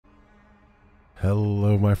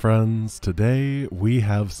Hello, my friends. Today we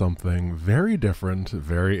have something very different,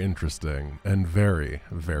 very interesting, and very,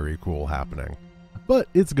 very cool happening. But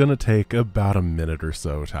it's gonna take about a minute or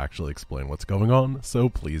so to actually explain what's going on, so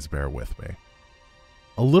please bear with me.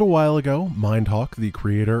 A little while ago, MindHawk, the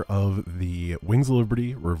creator of the Wings of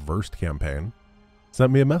Liberty Reversed campaign,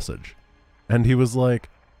 sent me a message. And he was like,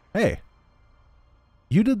 hey,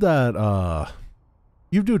 you did that,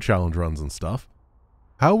 you do challenge runs and stuff.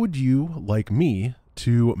 How would you like me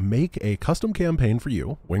to make a custom campaign for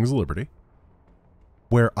you, Wings of Liberty,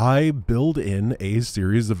 where I build in a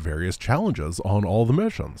series of various challenges on all the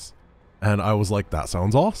missions? And I was like, that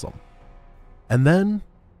sounds awesome. And then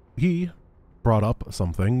he brought up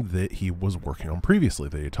something that he was working on previously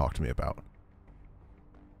that he talked to me about.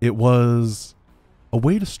 It was a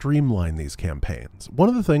way to streamline these campaigns. One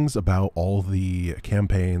of the things about all the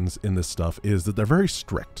campaigns in this stuff is that they're very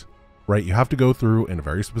strict. Right, you have to go through in a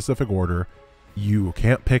very specific order. You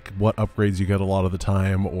can't pick what upgrades you get a lot of the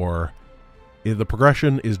time, or the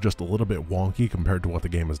progression is just a little bit wonky compared to what the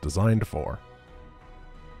game is designed for.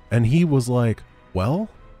 And he was like, well,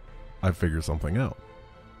 I've figured something out.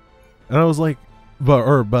 And I was like,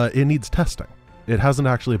 but it needs testing. It hasn't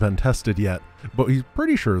actually been tested yet, but he's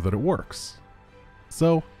pretty sure that it works.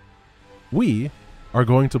 So we are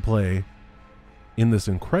going to play in this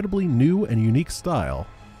incredibly new and unique style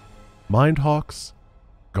MindHawk's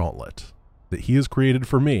Gauntlet that he has created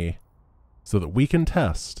for me so that we can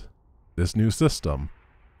test this new system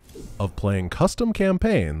of playing custom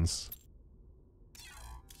campaigns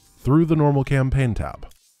through the normal campaign tab.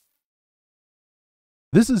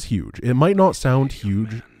 This is huge. It might not sound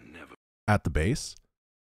huge at the base,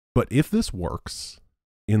 but if this works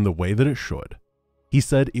in the way that it should, he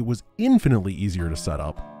said it was infinitely easier to set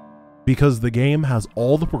up because the game has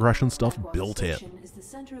all the progression stuff built in.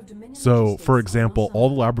 So, for example, all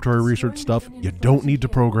the laboratory research stuff, you don't need to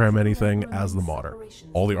program anything as the modder.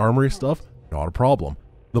 All the armory stuff, not a problem.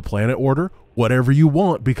 The planet order, whatever you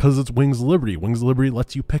want because it's Wings of Liberty. Wings of Liberty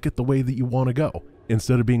lets you pick it the way that you want to go,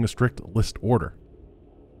 instead of being a strict list order.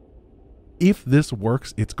 If this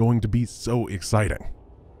works, it's going to be so exciting.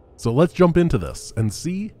 So let's jump into this and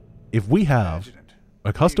see if we have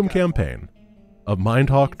a custom campaign of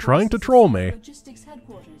MindHawk trying to troll me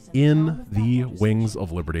in the Wings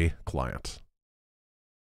of Liberty client.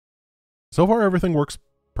 So far everything works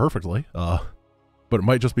perfectly, but it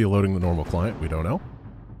might just be loading the normal client, we don't know.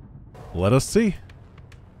 Let us see.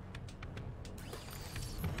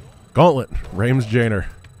 Gauntlet, Rames Janer.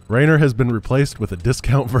 Raynor has been replaced with a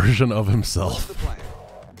discount version of himself.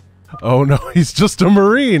 Oh no, he's just a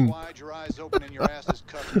Marine!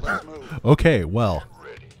 Okay, well.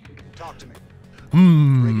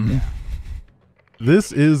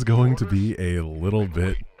 This is going to be a little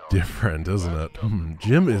bit different, isn't it?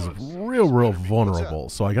 Jim is real vulnerable,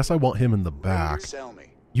 so I guess I want him in the back.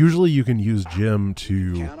 Usually you can use Jim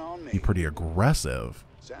to be pretty aggressive,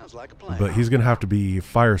 but he's going to have to be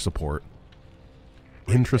fire support.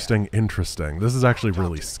 Interesting. This is actually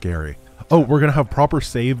really scary. Oh, we're going to have proper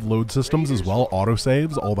save load systems as well,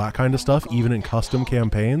 auto-saves, all that kind of stuff, even in custom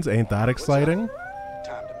campaigns. Ain't that exciting?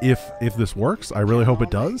 If this works, I really hope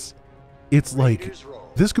it does. It's like,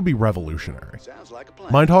 this could be revolutionary.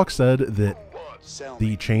 MindHawk said that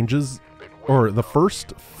the changes, or the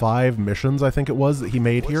first 5 missions, I think it was, that he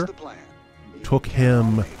made here, took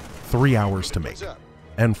him 3 hours to make.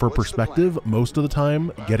 And for perspective, most of the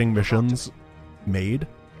time, getting missions made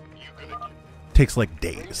takes like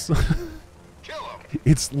days.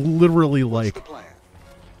 It's literally like,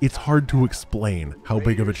 it's hard to explain how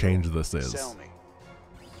big of a change this is.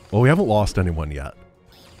 Well, we haven't lost anyone yet.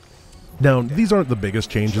 Now, these aren't the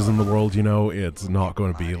biggest changes in the world, you know. It's not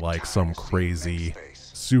going to be like some crazy,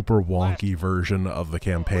 super wonky version of the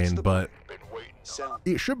campaign, but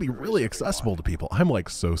it should be really accessible to people. I'm like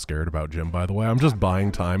so scared about Jim, by the way. I'm just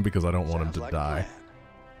buying time because I don't want him to die.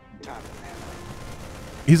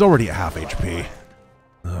 He's already at half HP.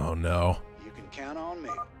 Oh no.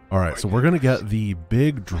 Alright, so we're going to get the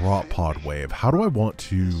big drop pod wave. How do I want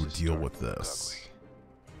to deal with this?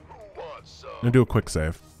 I'm going to do a quick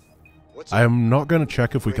save. I'm not going to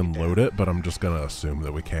check if we can load it, but I'm just going to assume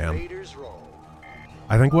that we can.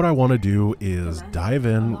 I think what I want to do is dive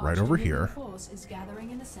in right over here,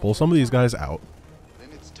 pull some of these guys out,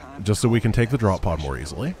 just so we can take the drop pod more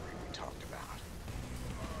easily.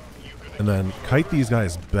 And then kite these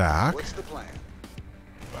guys back.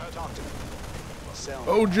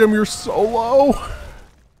 Oh, Jim, you're so low!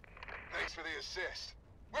 Thanks for the assist.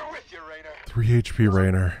 We're with you, Raynor. 3 HP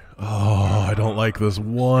Raynor. Oh, I don't like this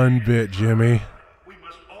one bit, Jimmy.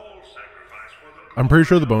 I'm pretty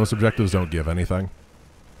sure the bonus objectives don't give anything.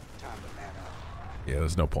 Yeah,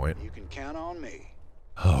 there's no point. You can count on me.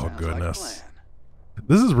 Oh, Sounds goodness. Like a plan.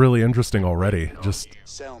 This is really interesting already. Just,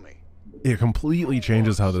 Sell me. it completely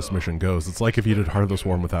changes how this mission goes. It's like if you did Heartless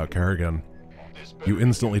Swarm without Kerrigan. You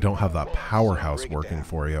instantly don't have that powerhouse working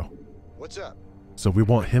for you. What's up? So we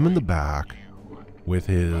want him in the back with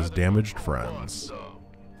his damaged friends.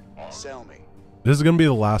 Sell me. This is going to be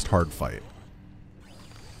the last hard fight.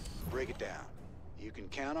 Break it down. You can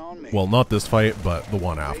count on me. Well, not this fight, but the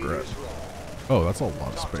one after it. Raiders roll. Oh, that's a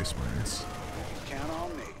lot of Space Marines. You can count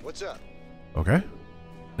on me. What's up? Okay.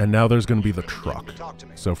 And now there's going to be the truck. Talk to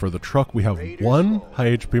me. So for the truck, we have one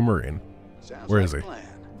high HP Marine. Sounds Where like is a he? plan.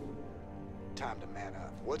 Time to man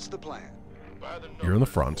up. What's the plan? You're in the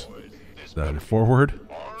front. Then forward,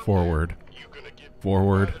 forward,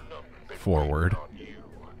 forward, forward.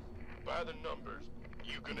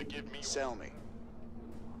 Sell me.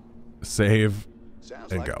 Save,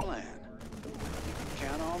 Sounds and like go. a plan. You can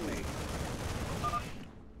count on me.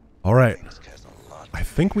 All right. Things cost a lot. I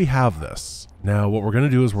think we have this. Now, what we're going to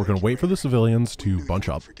do is we're going to wait for the civilians to bunch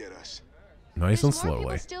up Forget us. nice and There's more people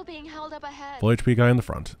slowly. still being held up ahead. Full HP guy in the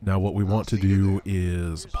front. Now, what we want to do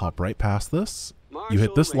is pop right past this. You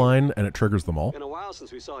hit this line, and it triggers them all. Been a while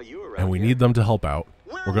since we saw you around And we here. need them to help out.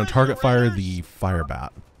 We're going to target fire the fire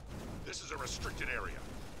bat. This is a restricted area.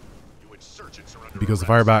 You insurgents are under Because the arrest.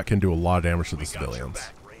 fire bat can do a lot of damage to the civilians.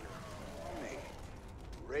 Me.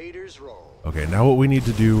 Raiders roll. Okay, now what we need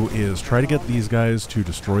to do is try to get these guys to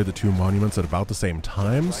destroy the two monuments at about the same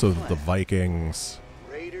time so that the Vikings...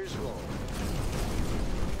 Raiders roll.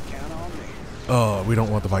 Count on me. Oh, we don't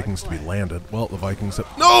want the Vikings to be landed. Well, the Vikings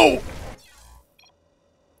have... No!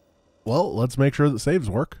 Well, let's make sure that saves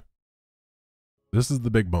work. This is the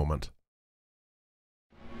big moment.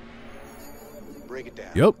 Break it down.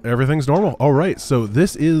 Yep, everything's normal. All right, so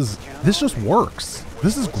this just works.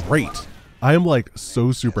 This is great. I am like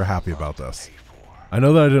so super happy about this. I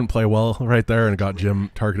know that I didn't play well right there and got Jim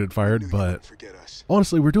targeted fired, but Forget us.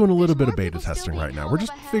 honestly, we're doing a little bit of more beta people still testing being right now. held We're up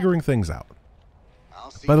just ahead. figuring things out. I'll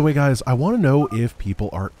see By the you way, guys, I want to know if people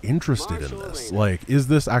are interested in this. Like, is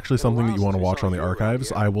this actually something that you want to watch on the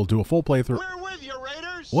archives? I will do a full playthrough. We're with you,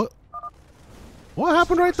 Raiders. What? What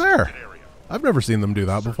happened right there? I've never seen them do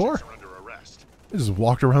that before. Insurgents are under arrest. They just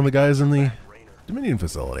walked around the guys in the Dominion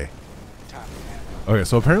facility. Time to man up. Okay,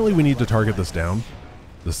 so apparently we need to target this down.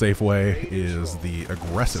 The safe way is the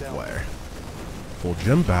aggressive way. Pull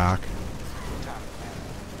Jim back. Time to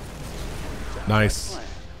man up. Nice. Plan.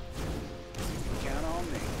 Count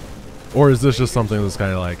on me. Or is this just something that's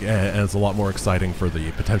kind of like, and it's a lot more exciting for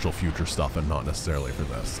the potential future stuff and not necessarily for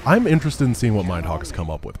this? I'm interested in seeing what MindHawk's come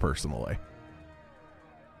up with personally.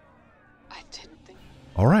 I didn't think.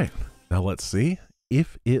 All right, now let's see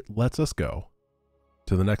if it lets us go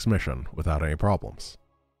to the next mission without any problems.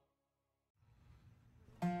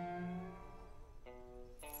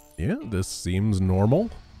 Yeah, this seems normal.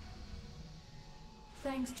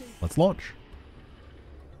 Thanks, Jake. Let's launch.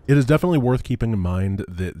 It is definitely worth keeping in mind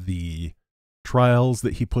that the trials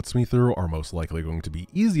that he puts me through are most likely going to be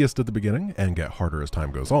easiest at the beginning and get harder as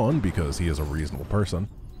time goes on because he is a reasonable person.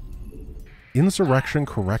 Insurrection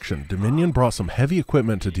correction. Dominion brought some heavy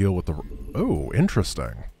equipment to deal with the... Oh,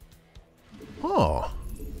 interesting. Huh.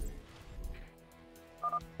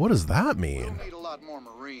 What does that mean? We'll need a lot more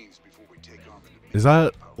Marines before we take on the Dominion Is that,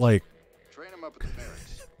 outpost. like... Train 'em up at the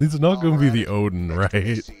barracks. It's not going to be the Alright. Odin, Next right?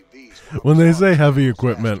 SCVs When they say will heavy move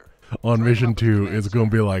equipment faster. on Mission 2, it's going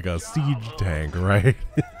to be like a siege tank, right?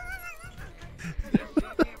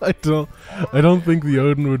 I don't think the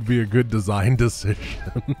Odin would be a good design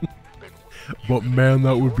decision. But man,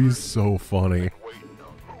 that would be so funny.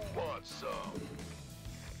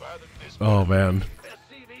 Oh man.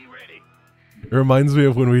 It reminds me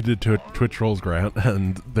of when we did Twitch Trolls Grant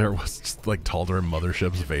and there was just like Tal'Darim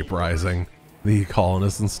motherships vaporizing the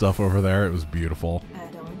colonists and stuff over there. It was beautiful.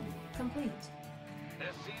 Add-on complete.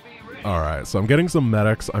 Alright, so I'm getting some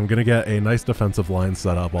medics. I'm going to get a nice defensive line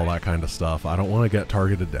set up, all that kind of stuff. I don't want to get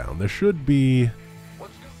targeted down. This should be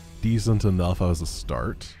decent enough as a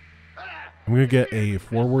start. I'm going to get a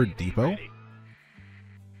forward depot.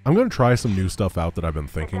 I'm going to try some new stuff out that I've been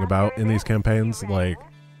thinking about in these campaigns, like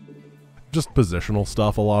just positional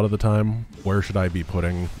stuff a lot of the time. Where should I be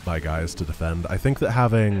putting my guys to defend? I think that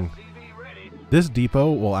having this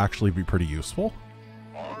depot will actually be pretty useful.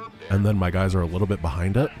 And then my guys are a little bit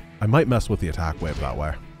behind it. I might mess with the attack wave that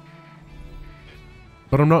way.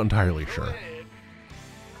 But I'm not entirely sure.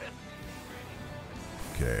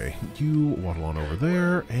 Okay, you waddle on over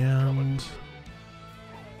there, and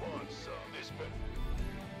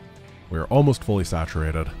we're almost fully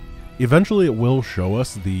saturated. Eventually it will show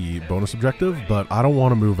us the bonus objective, but I don't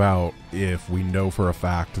want to move out if we know for a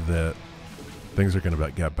fact that things are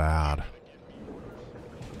gonna get bad.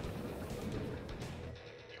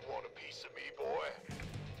 You want a piece of me, boy?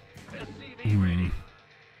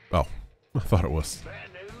 Oh, I thought it was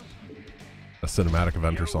a cinematic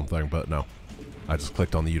event or something, but no. I just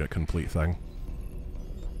clicked on the unit complete thing.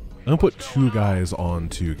 I'm gonna put 2 guys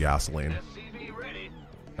onto gasoline.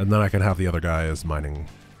 And then I can have the other guys mining.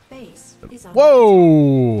 Base is on.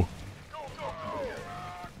 Whoa!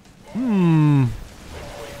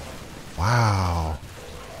 Wow.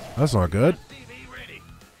 That's not good.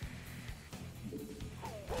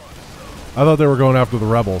 I thought they were going after the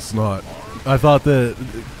rebels, not... I thought that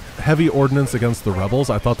heavy ordnance against the rebels,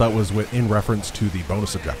 I thought that was in reference to the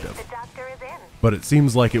bonus objective. The doctor is in. But it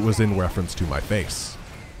seems like it was in reference to my face.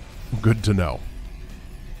 Good to know.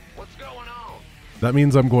 What's going on? That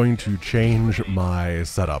means I'm going to change my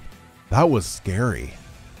setup. That was scary.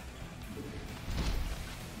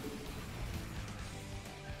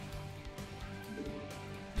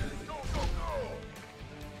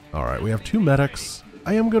 Alright, we have 2 medics.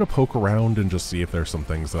 I am going to poke around and just see if there's some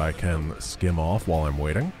things that I can skim off while I'm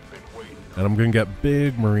waiting. And I'm going to get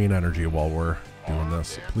big marine energy while we're doing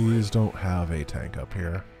this. Please don't have a tank up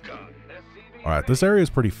here. Alright, this area is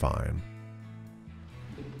pretty fine.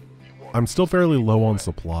 I'm still fairly low on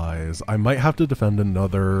supplies. I might have to defend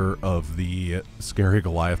another of the scary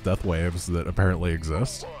Goliath death waves that apparently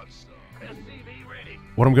exist.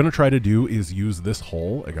 What I'm going to try to do is use this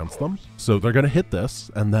hole against them. So they're going to hit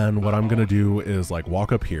this, and then what I'm going to do is like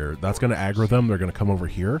walk up here. That's going to aggro them. They're going to come over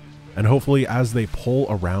here, and hopefully as they pull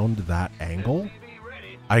around that angle,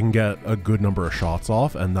 I can get a good number of shots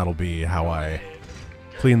off, and that'll be how I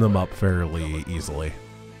clean them up fairly easily.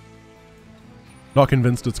 Not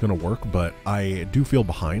convinced it's going to work, but I do feel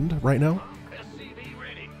behind right now.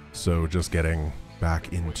 So just getting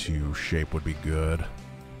back into shape would be good.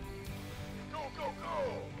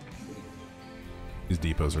 These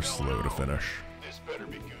depots are slow to finish.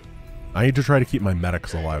 I need to try to keep my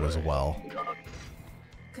medics alive as well.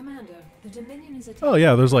 Commander, the Dominion is Oh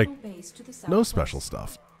yeah, there's like base to the no southwest. special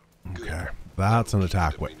stuff. Okay, that's an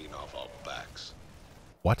attack wave.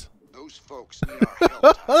 What? Those folks need our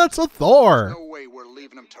help. That's a Thor! No way we're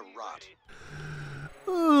leaving them to rot.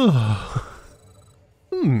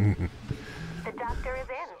 The doctor is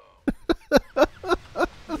in.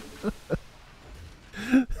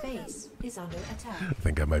 Base is under attack. I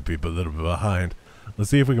think I might be a little bit behind.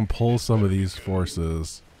 Let's see if we can pull some of these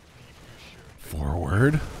forces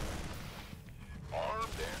forward. Armed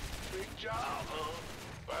and big job, huh?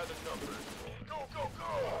 By the numbers. Go, go,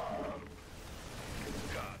 go!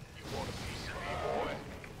 God, you want a piece of me,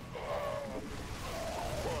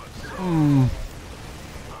 boy?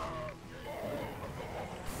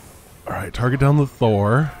 Alright, target down the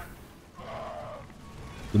Thor.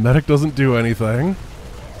 The medic doesn't do anything.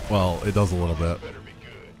 Well, it does a little bit.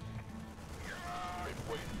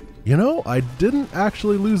 You know, I didn't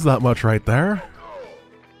actually lose that much right there.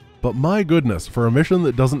 But my goodness, for a mission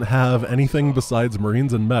that doesn't have anything besides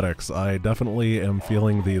Marines and medics, I definitely am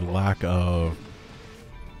feeling the lack of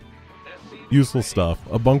useful stuff.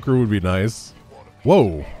 A bunker would be nice.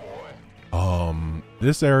 Whoa!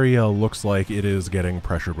 This area looks like it is getting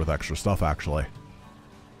pressured with extra stuff, actually.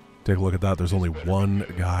 Take a look at that. There's only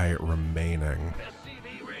 1 guy remaining.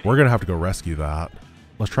 We're going to have to go rescue that.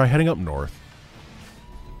 Let's try heading up north.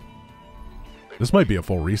 This might be a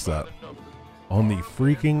full reset on the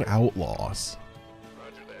freaking Outlaws.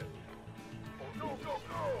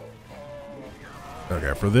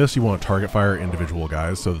 Okay, for this you want to target fire individual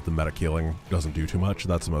guys so that the medic healing doesn't do too much.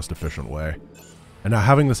 That's the most efficient way. And now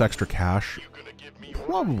having this extra cash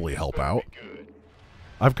probably help out.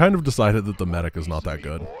 I've kind of decided that the medic is not that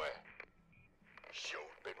good.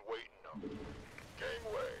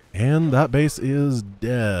 And that base is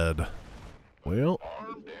dead. Well,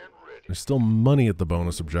 there's still money at the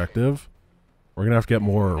bonus objective. We're going to have to get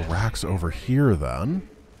more racks over here then.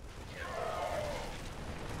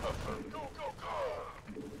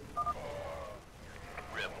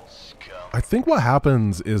 I think what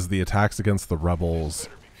happens is the attacks against the rebels,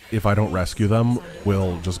 if I don't rescue them,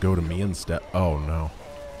 will just go to me instead. Oh no.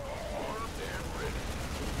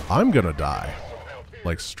 I'm gonna die.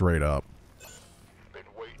 Like straight up.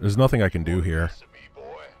 There's nothing I can do here.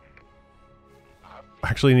 I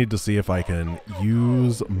actually need to see if I can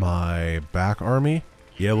use my back army.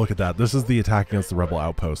 Yeah, look at that. This is the attack against the rebel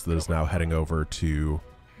outpost that is now heading over to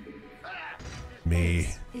me.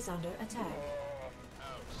 Is under attack.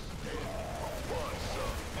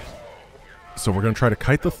 So we're going to try to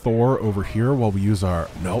kite the Thor over here while we use our...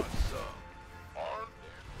 Nope.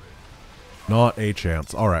 Not a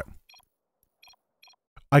chance. Alright.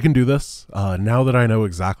 I can do this. Now that I know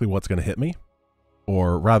exactly what's going to hit me,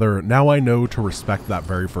 Or rather, now I know to respect that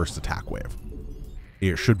very first attack wave.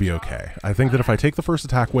 It should be okay. I think that if I take the first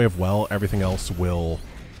attack wave well, everything else will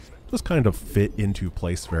just kind of fit into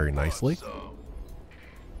place very nicely.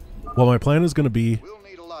 What my plan is going to be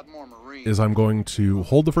is I'm going to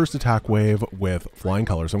hold the first attack wave with flying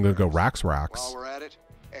colors. I'm going to go racks,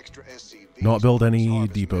 not build any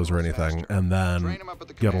depots or anything, and then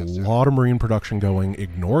get a lot of marine production going,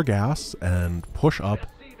 ignore gas, and push up.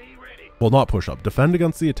 Well, not push up, defend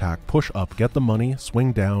against the attack, push up, get the money,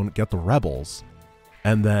 swing down, get the rebels,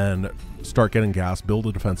 and then start getting gas, build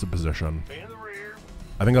a defensive position.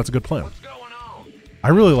 I think that's a good plan. I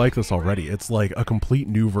really like this already. It's like a complete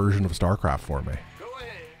new version of StarCraft for me.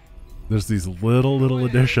 There's these little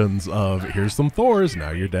additions of, here's some Thors, now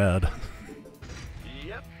you're dead.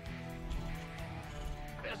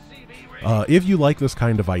 If you like this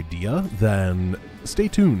kind of idea, then stay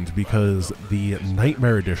tuned, because the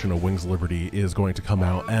Nightmare Edition of Wings of Liberty is going to come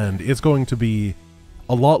out, and it's going to be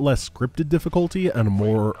a lot less scripted difficulty and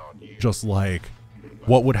more just like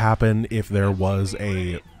what would happen if there was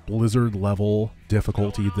a Blizzard level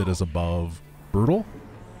difficulty that is above brutal,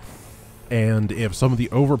 and if some of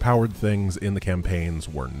the overpowered things in the campaigns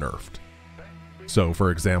were nerfed. So,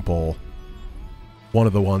 for example, one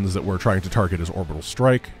of the ones that we're trying to target is Orbital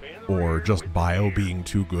Strike, or just bio being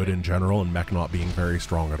too good in general and mech not being very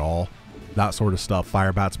strong at all. That sort of stuff.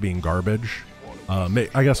 Firebats being garbage.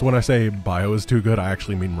 I guess when I say bio is too good, I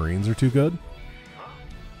actually mean Marines are too good.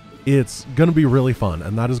 It's going to be really fun,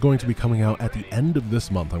 and that is going to be coming out at the end of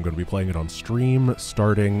this month. I'm going to be playing it on stream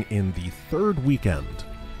starting in the 3rd weekend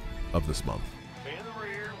of this month.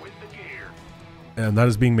 And that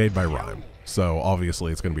is being made by Rhyme. So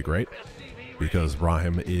obviously it's going to be great, because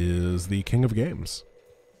Rhyme is the king of games.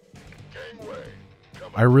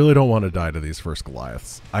 I really don't want to die to these first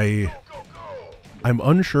Goliaths. I'm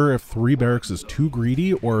unsure if 3 barracks is too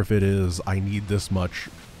greedy, or if it is I need this much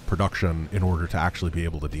production in order to actually be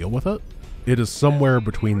able to deal with it. It is somewhere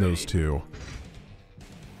between those two.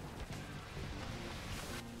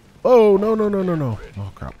 Oh, no.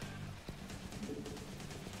 Oh, crap.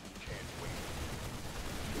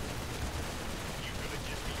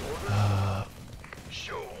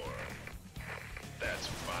 Sure. That's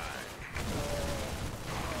fine.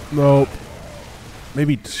 Nope.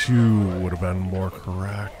 Maybe 2 would have been more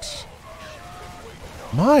correct.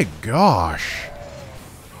 My gosh.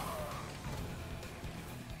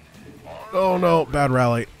 Oh no, bad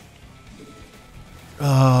rally.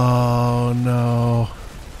 Oh no.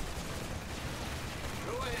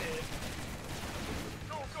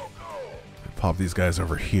 Pop these guys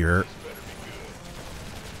over here.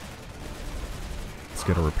 Let's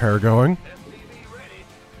get a repair going.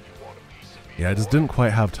 Yeah, I just didn't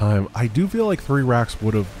quite have time. I do feel like 3 racks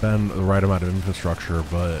would have been the right amount of infrastructure,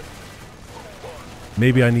 but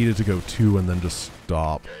maybe I needed to go 2 and then just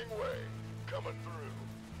stop.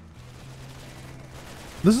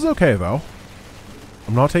 This is okay, though.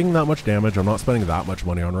 I'm not taking that much damage. I'm not spending that much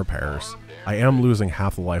money on repairs. I am losing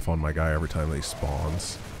half the life on my guy every time he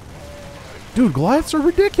spawns. Dude, Goliaths are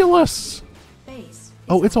ridiculous!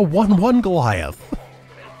 Oh, it's a 1-1 Goliath.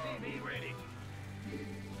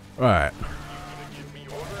 Alright.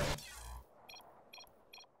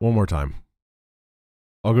 One more time.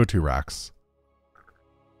 I'll go 2 racks.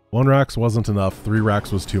 1 racks wasn't enough. 3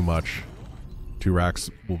 racks was too much. 2 racks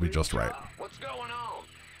will be just right. What's going on?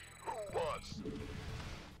 Who wants?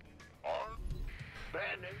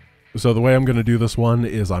 So the way I'm going to do this one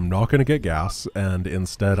is I'm not going to get gas, and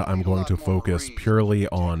instead I'm going to focus purely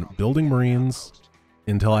on building Marines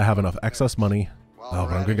until I have enough excess money. Oh,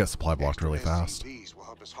 but I'm going to get supply blocked really fast.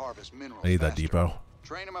 I need that depot.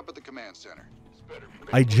 Train them up at the command center.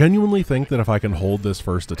 I genuinely think that if I can hold this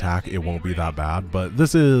first attack, it won't be that bad, but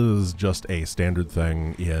this is just a standard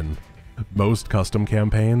thing in most custom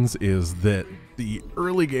campaigns, is that the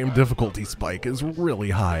early game difficulty spike is really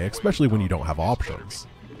high, especially when you don't have options.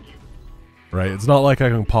 Right? It's not like I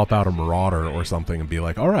can pop out a Marauder or something and be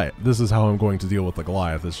like, alright, this is how I'm going to deal with the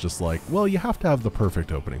Goliath. It's just like, well, you have to have the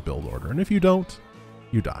perfect opening build order, and if you don't,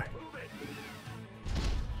 you die.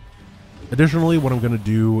 Additionally, what I'm going to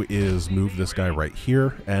do is move this guy right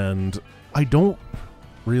here, and I don't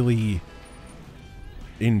really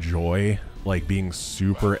enjoy like being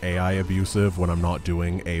super AI abusive when I'm not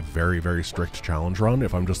doing a very strict challenge run.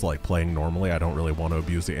 If I'm just like playing normally, I don't really want to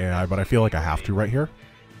abuse the AI, but I feel like I have to right here.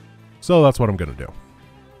 So that's what I'm going to do.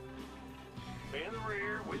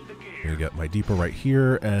 I'm going to get my depot right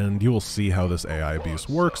here, and you will see how this AI abuse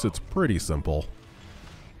works. It's pretty simple.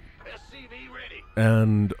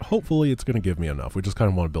 And hopefully it's going to give me enough. We just kind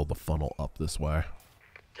of want to build the funnel up this way.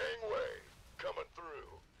 Gangway coming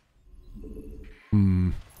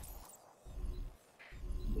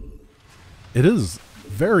It is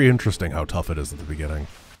very interesting how tough it is at the beginning.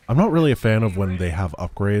 I'm not really a fan of when they have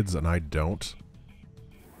upgrades and I don't.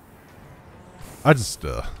 I just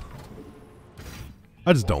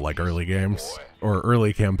don't like early games or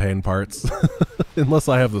early campaign parts unless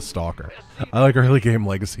I have the Stalker. I like early game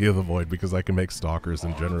Legacy of the Void because I can make Stalkers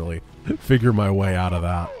and generally figure my way out of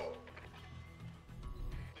that.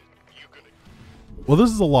 Well,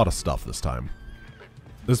 this is a lot of stuff this time.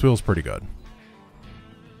 This feels pretty good.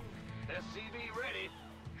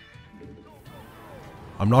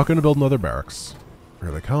 I'm not going to build another barracks.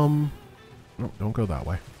 Here they come. No, don't go that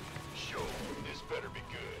way.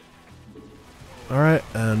 Alright,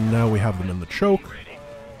 and now we have them in the choke.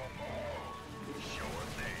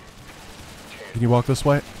 Can you walk this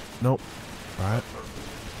way? Nope. Alright.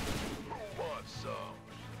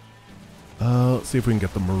 Let's see if we can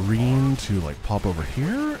get the Marine to, like, pop over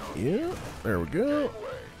here. Yeah, there we go.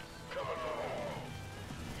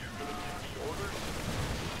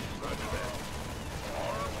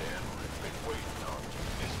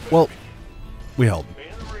 Well, we held.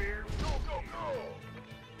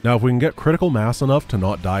 Now, if we can get critical mass enough to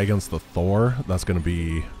not die against the Thor, that's going to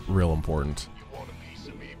be real important.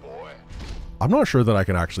 I'm not sure that I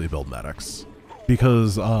can actually build medics.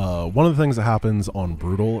 Because one of the things that happens on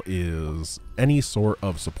Brutal is any sort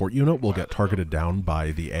of support unit will get targeted down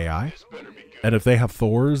by the AI. And if they have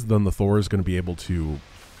Thors, then the Thor is going to be able to...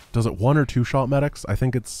 Does it 1 or 2 shot medics? I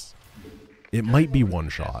think it might be 1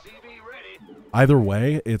 shot. Either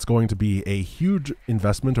way, it's going to be a huge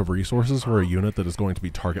investment of resources for a unit that is going to be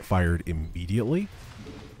target fired immediately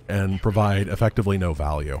and provide effectively no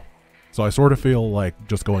value. So I sort of feel like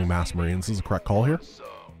just going mass Marines is a correct call here.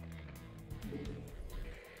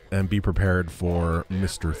 And be prepared for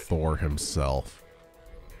Mr. Thor himself.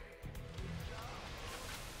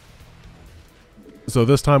 So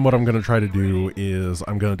this time what I'm going to try to do is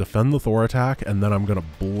I'm going to defend the Thor attack and then I'm going to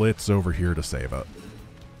blitz over here to save it.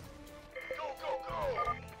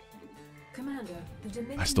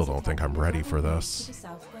 I still don't think I'm ready for this.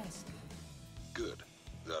 Good.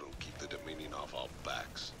 That'll keep the Dominion off our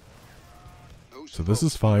backs. So this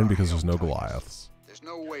is fine because there's no Goliaths. There's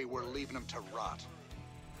no way we're leaving them to rot.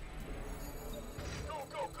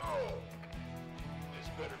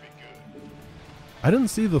 I didn't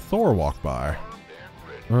see the Thor walk by.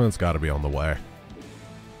 Oh, it's got to be on the way.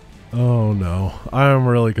 Oh no, I'm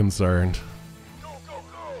really concerned.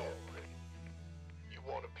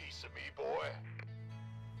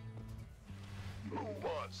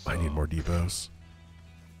 I need more depots.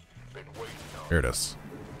 Here it is.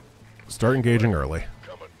 Start engaging early.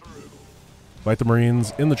 Fight the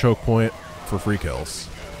Marines in the choke point for free kills.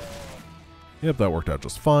 Yep, that worked out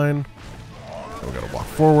just fine. Now we gotta walk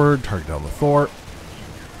forward, target down the Thor.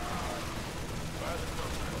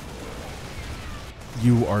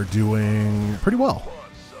 You are doing pretty well.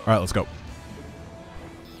 Alright, let's go.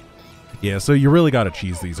 Yeah, so you really gotta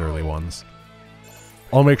cheese these early ones.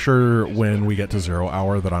 I'll make sure when we get to 0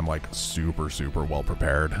 hour that I'm like super well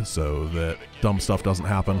prepared so that dumb stuff doesn't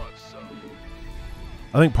happen.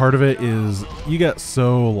 I think part of it is you get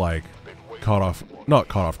so like not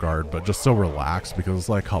caught off guard, but just so relaxed because it's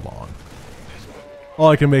like, come on. All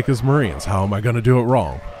I can make is Marines. How am I going to do it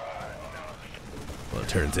wrong? Well, it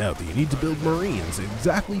turns out that you need to build Marines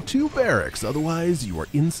exactly 2 barracks, otherwise you are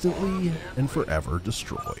instantly and forever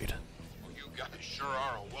destroyed. You guys sure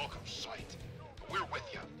are a welcome sight. We're with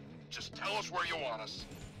you. Just tell us where you want us.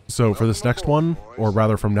 So for this next one, or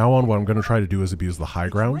rather from now on, what I'm going to try to do is abuse the high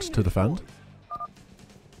ground to defend.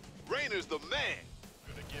 Rainer's the man.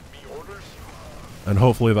 Gonna give me orders? And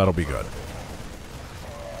hopefully that'll be good.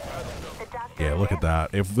 Yeah, look at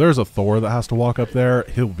that. If there's a Thor that has to walk up there,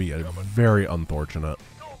 he'll be a very unfortunate.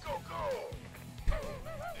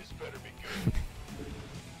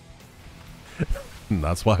 And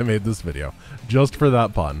that's why I made this video. Just for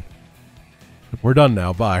that pun. We're done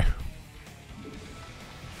now. Bye.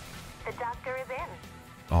 The doctor is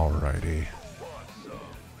in. Alrighty.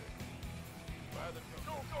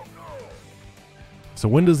 So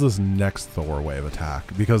when does this next Thor wave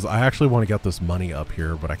attack? Because I actually want to get this money up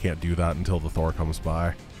here, but I can't do that until the Thor comes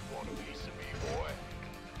by.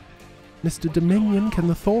 Mr. Dominion, can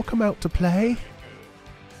the Thor come out to play?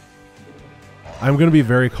 I'm going to be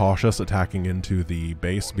very cautious attacking into the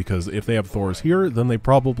base, because if they have Thors here, then they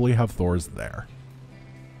probably have Thors there.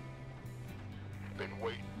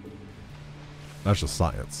 That's just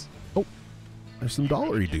science. Oh, there's some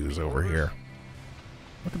dollary dues over here.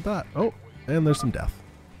 Look at that. Oh, and there's some death.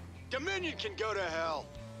 Dominion can go to hell.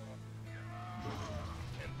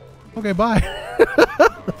 Okay, bye. I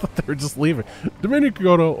thought they were just leaving. Dominion can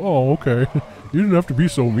go to... Oh, okay. You didn't have to be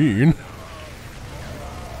so mean.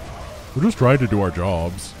 We're just trying to do our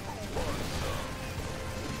jobs.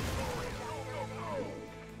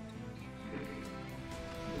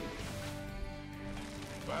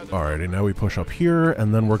 Alrighty, now we push up here,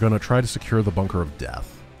 and then we're going to try to secure the Bunker of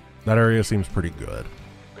Death. That area seems pretty good.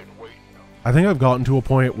 I think I've gotten to a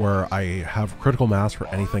point where I have critical mass for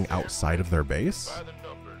anything outside of their base.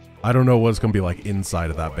 I don't know what it's going to be like inside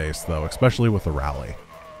of that base, though, especially with the rally.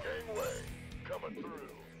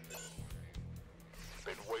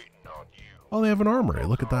 Oh, they have an armory.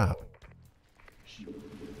 Look at that.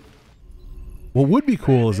 What would be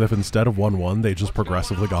cool is if instead of 1-1, they just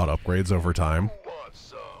progressively got upgrades over time.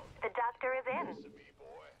 The doctor is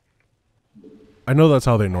in. I know that's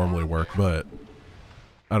how they normally work, but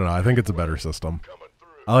I don't know. I think it's a better system.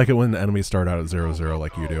 I like it when the enemies start out at 0-0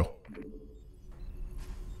 like you do.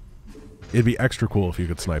 It'd be extra cool if you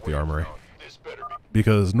could snipe the armory.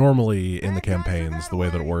 Because normally in the campaigns, the way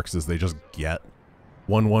that it works is they just get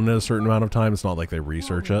 1-1 at a certain amount of time. It's not like they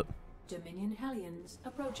research it. Dominion Hellions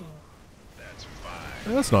approaching.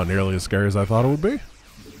 That's not nearly as scary as I thought it would be.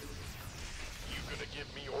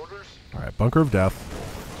 Alright, Bunker of Death.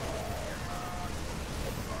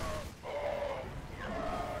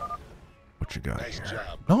 What you got here?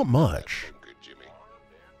 Not much.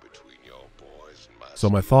 So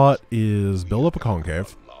my thought is build up a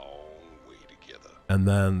concave. And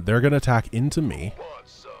then they're going to attack into me.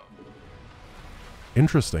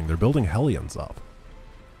 Interesting, they're building Hellions up.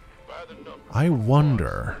 I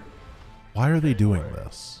wonder, why are they doing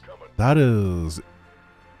this? That is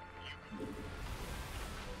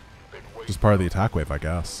just part of the attack wave, I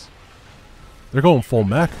guess. They're going full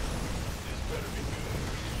mech.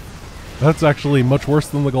 That's actually much worse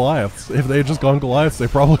than the Goliaths. If they had just gone Goliaths, they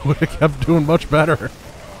probably would have kept doing much better.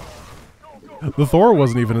 The Thor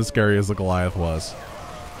wasn't even as scary as the Goliath was.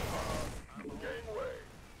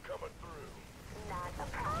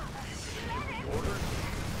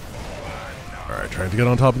 Alright, trying to get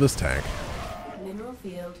on top of this tank. Mineral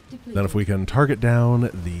field depleted. Then if we can target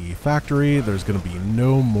down the factory, there's going to be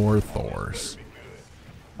no more Thors.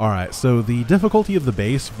 Alright, so the difficulty of the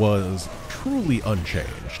base was truly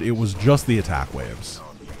unchanged. It was just the attack waves.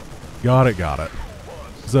 Got it, got it.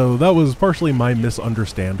 So that was partially my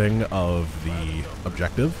misunderstanding of the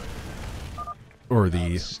objective. Or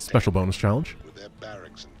the special bonus challenge.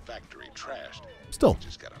 Still,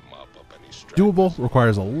 doable,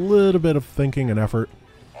 requires a little bit of thinking and effort.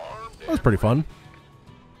 That was pretty fun.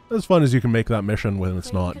 As fun as you can make that mission when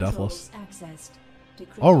it's not deathless.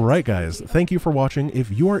 Alright guys, thank you for watching. If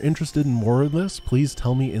you are interested in more of this, please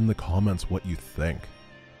tell me in the comments what you think.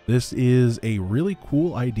 This is a really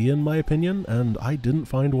cool idea in my opinion, and I didn't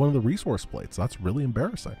find one of the resource plates. That's really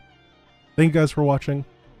embarrassing. Thank you guys for watching.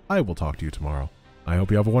 I will talk to you tomorrow. I hope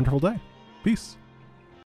you have a wonderful day. Peace.